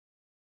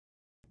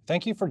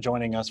Thank you for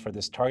joining us for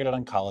this Targeted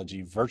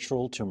Oncology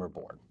virtual tumor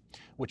board,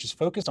 which is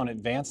focused on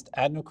advanced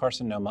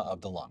adenocarcinoma of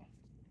the lung.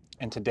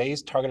 In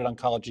today's Targeted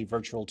Oncology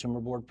virtual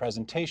tumor board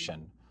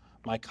presentation,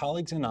 my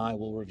colleagues and I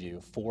will review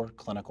 4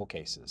 clinical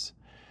cases.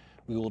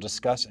 We will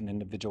discuss an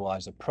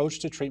individualized approach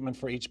to treatment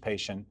for each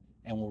patient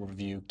and will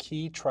review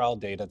key trial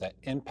data that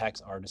impacts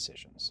our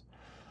decisions.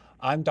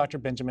 I'm Dr.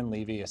 Benjamin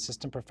Levy,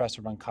 Assistant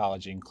Professor of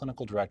Oncology and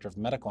Clinical Director of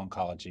Medical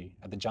Oncology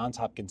at the Johns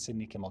Hopkins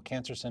Sidney Kimmel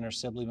Cancer Center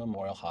Sibley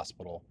Memorial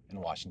Hospital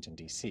in Washington,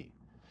 D.C.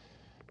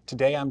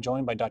 Today I'm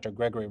joined by Dr.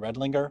 Gregory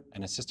Redlinger,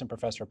 an Assistant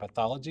Professor of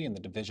Pathology in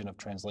the Division of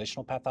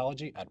Translational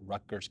Pathology at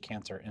Rutgers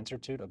Cancer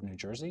Institute of New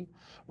Jersey,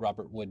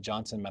 Robert Wood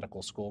Johnson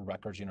Medical School,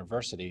 Rutgers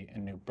University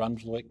in New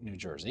Brunswick, New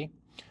Jersey,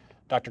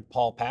 Dr.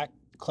 Paul Pack,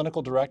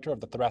 Clinical Director of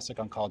the Thoracic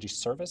Oncology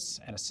Service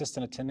and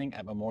Assistant Attending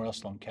at Memorial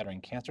Sloan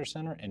Kettering Cancer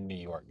Center in New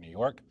York, New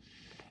York,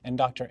 and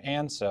Dr.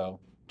 Ann So,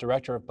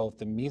 Director of both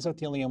the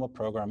Mesothelioma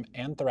Program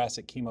and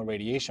Thoracic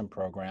Chemoradiation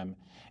Program,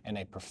 and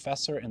a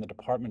Professor in the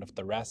Department of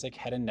Thoracic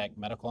Head and Neck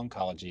Medical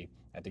Oncology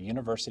at the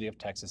University of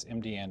Texas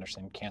MD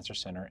Anderson Cancer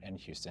Center in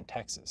Houston,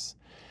 Texas.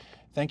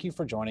 Thank you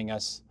for joining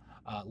us.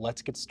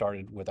 Let's get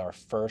started with our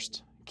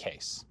first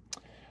case.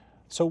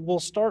 So we'll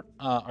start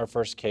our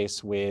first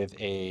case with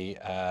a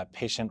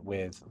patient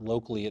with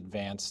locally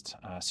advanced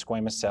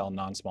squamous cell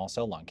non-small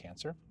cell lung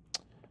cancer.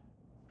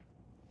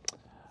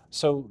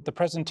 So the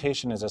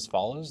presentation is as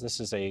follows.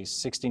 This is a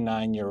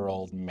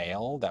 69-year-old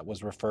male that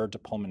was referred to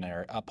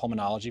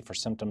pulmonology for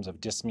symptoms of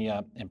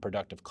dyspnea and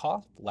productive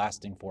cough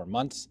lasting 4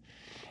 months.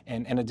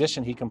 And in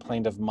addition, he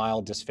complained of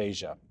mild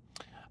dysphagia.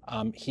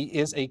 He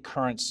is a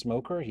current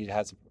smoker. He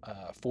has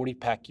a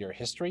 40-pack year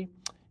history.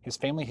 His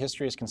family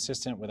history is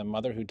consistent with a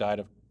mother who died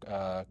of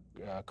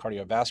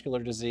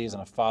cardiovascular disease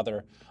and a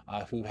father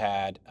who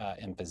had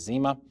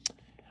emphysema.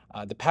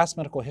 The past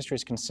medical history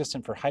is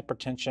consistent for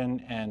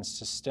hypertension and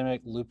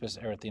systemic lupus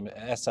erythema,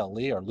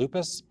 SLE or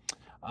lupus,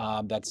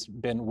 that's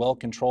been well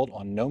controlled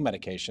on no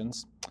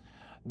medications.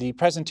 The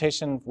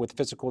presentation with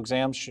physical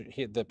exams,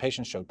 the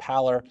patient showed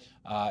pallor,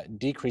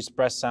 decreased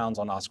breath sounds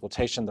on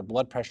auscultation. The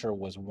blood pressure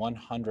was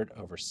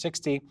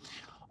 100/60.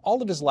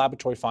 All of his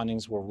laboratory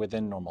findings were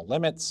within normal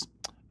limits.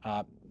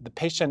 The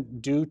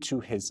patient, due to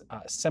his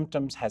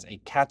symptoms, has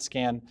a CAT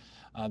scan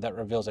that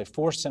reveals a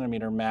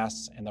 4-centimeter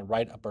mass in the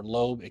right upper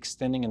lobe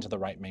extending into the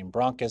right main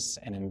bronchus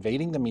and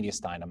invading the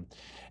mediastinum,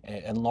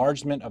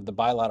 enlargement of the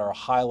bilateral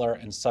hilar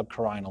and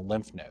subcarinal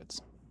lymph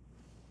nodes.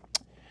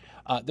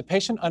 The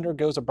patient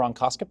undergoes a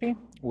bronchoscopy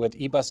with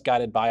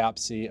EBUS-guided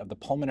biopsy of the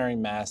pulmonary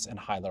mass and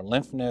hilar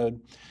lymph node,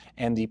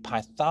 and the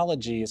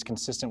pathology is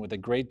consistent with a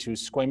grade 2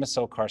 squamous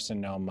cell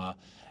carcinoma,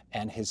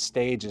 and his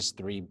stage is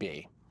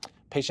 3B.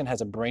 Patient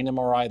has a brain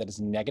MRI that is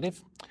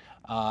negative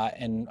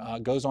and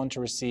goes on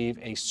to receive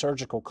a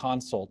surgical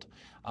consult,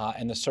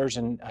 and the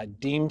surgeon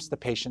deems the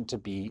patient to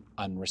be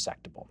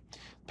unresectable.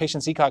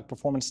 Patient's ECOG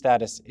performance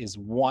status is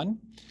 1.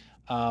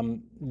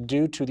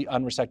 Due to the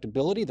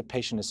unresectability, the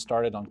patient is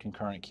started on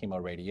concurrent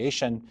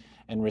chemoradiation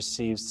and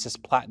receives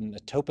cisplatin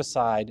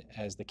etoposide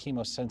as the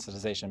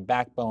chemosensitization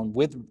backbone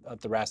with a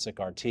thoracic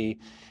RT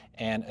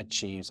and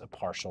achieves a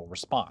partial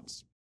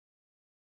response.